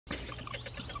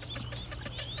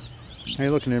How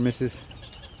you looking there, missus?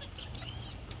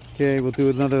 Okay, we'll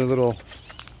do another little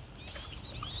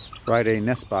Friday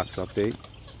nest box update.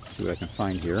 See what I can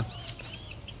find here.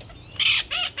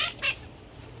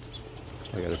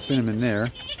 So I got a cinnamon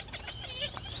there.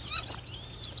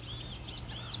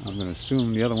 I'm going to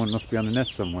assume the other one must be on the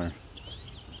nest somewhere.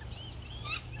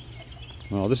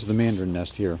 Well, this is the mandarin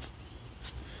nest here.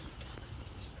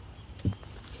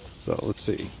 So let's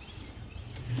see.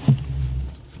 What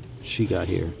she got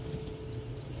here.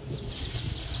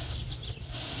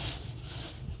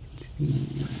 2,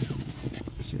 4,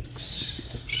 6,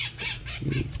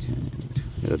 8, 10.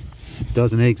 Got a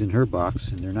dozen eggs in her box,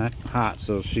 and they're not hot,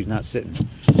 so she's not sitting.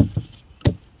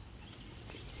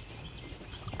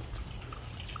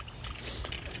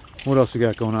 What else we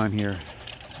got going on here?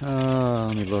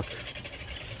 Let me look.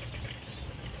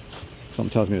 Something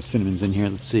tells me the cinnamon's in here.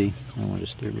 Let's see. I don't want to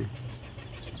disturb her.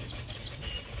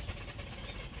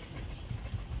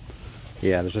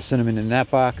 Yeah, there's a cinnamon in that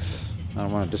box. I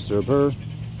don't want to disturb her.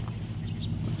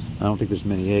 I don't think there's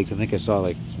many eggs. I think I saw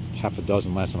like half a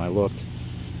dozen last time I looked.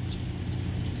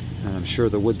 And I'm sure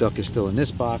the wood duck is still in this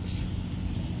box.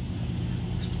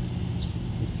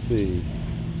 Let's see.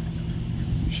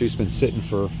 She's been sitting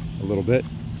for a little bit.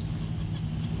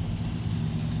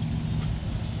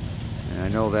 And I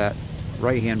know that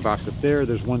right hand box up there,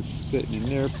 there's one sitting in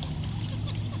there.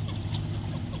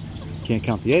 Can't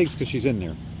count the eggs because she's in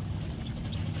there.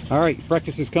 All right,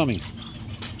 breakfast is coming.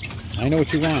 I know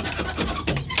what you want.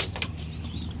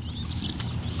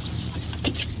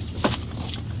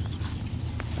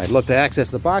 I'd love to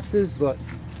access the boxes, but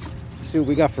see what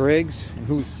we got for eggs and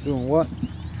who's doing what.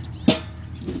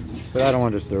 But I don't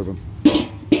want to disturb them.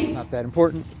 Not that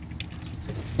important.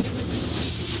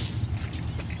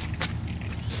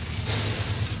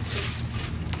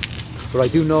 But I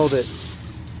do know that,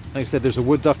 like I said, there's a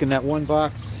wood duck in that one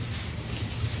box.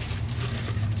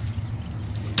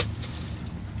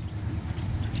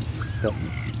 The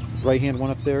right hand one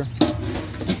up there.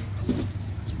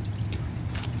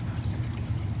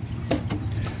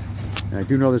 And I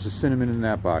do know there's a cinnamon in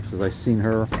that box, because I've seen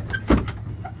her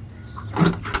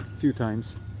a few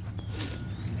times.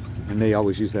 And they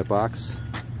always use that box.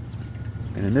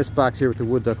 And in this box here with the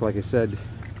wood duck, like I said,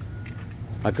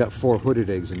 I've got 4 hooded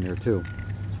eggs in there too.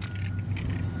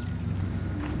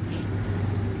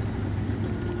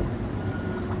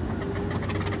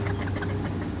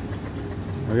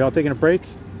 Are y'all taking a break?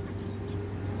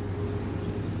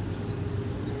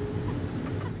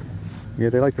 Yeah,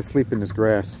 they like to sleep in this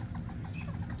grass.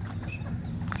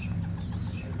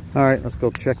 All right, let's go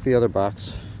check the other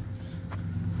box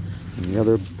and the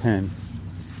other pen.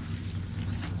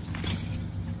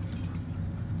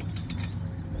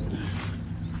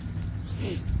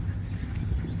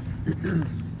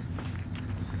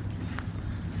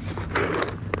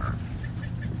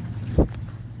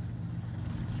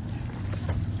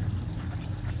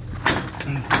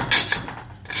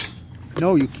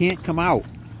 No, you can't come out.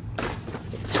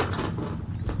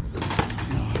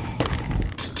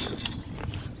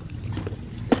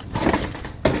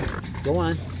 Go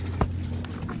on.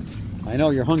 I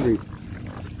know you're hungry.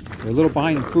 You're a little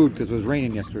behind in food because it was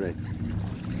raining yesterday.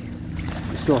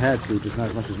 You still had food, just not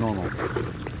as much as normal.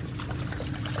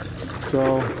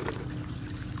 So,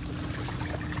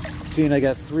 seeing I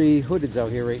got 3 hoodeds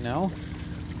out here right now,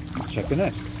 let's check the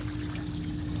nest.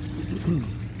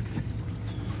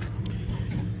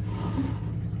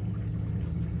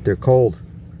 They're cold.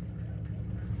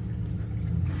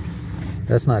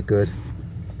 That's not good.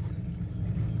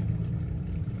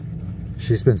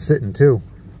 She's been sitting too.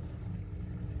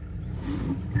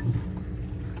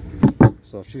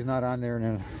 So if she's not on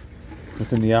there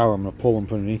within the hour, I'm going to pull and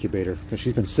put in an incubator, because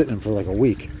she's been sitting for like a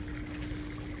week.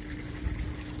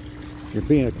 You're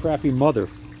being a crappy mother.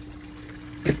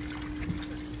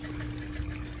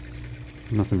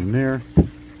 Nothing in there.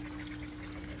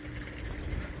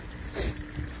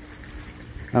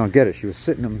 I don't get it. She was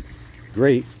sitting them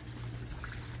great,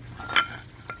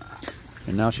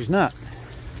 and now she's not.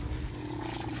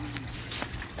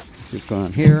 See what's going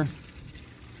on here.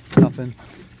 Nothing.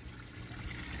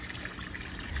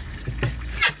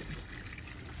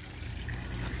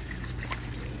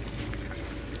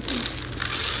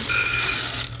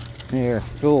 There,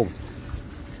 filled.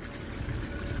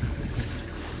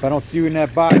 If I don't see you in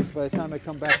that box by the time I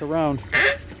come back around,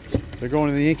 they're going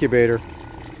in the incubator.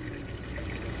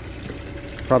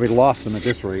 Probably lost them at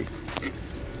this rate.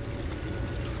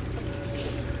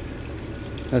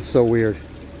 That's so weird.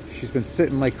 She's been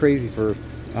sitting like crazy for,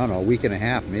 I don't know, a week and a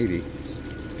half maybe.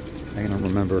 I don't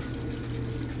remember.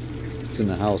 It's in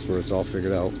the house where it's all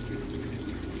figured out.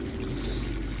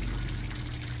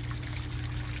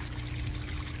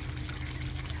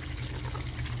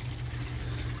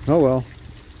 Oh well.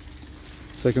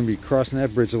 Looks like I'm going to be crossing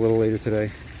that bridge a little later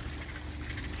today.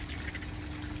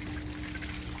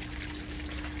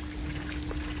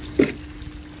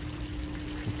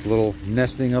 It's a little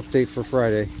nesting update for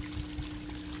Friday.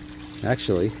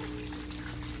 Actually,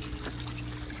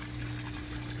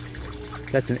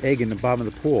 that's an egg in the bottom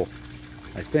of the pool,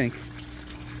 I think.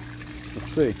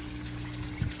 Let's see.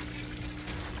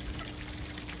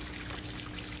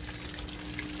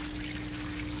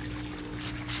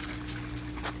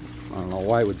 I don't know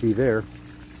why it would be there.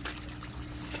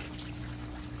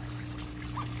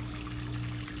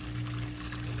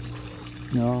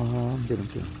 No, I'm good.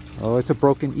 Oh, it's a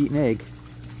broken eaten egg.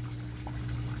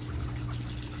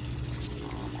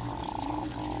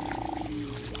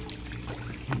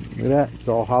 Look at that, it's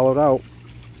all hollowed out.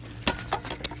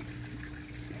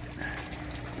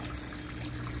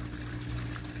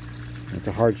 It's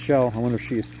a hard shell. I wonder if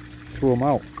she threw them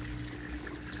out.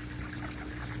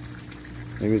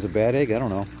 Maybe it was a bad egg, I don't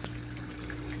know.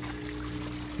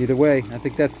 Either way, I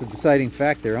think that's the deciding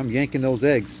factor. I'm yanking those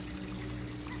eggs.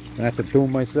 I'm gonna have to do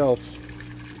them myself.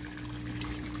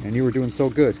 And you were doing so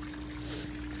good.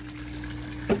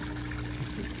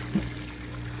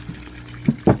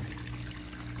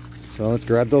 So let's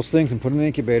grab those things and put them in the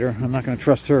incubator. I'm not going to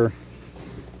trust her.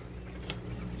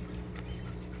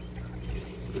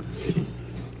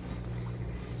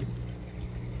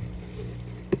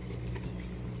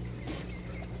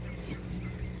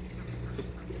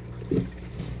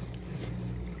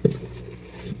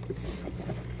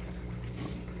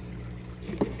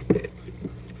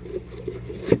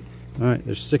 All right,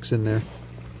 there's 6 in there.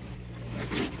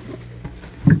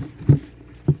 I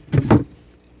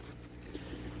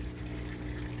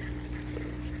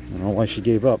don't know why she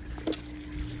gave up.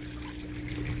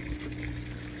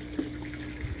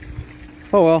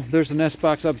 Oh well, there's the nest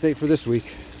box update for this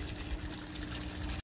week.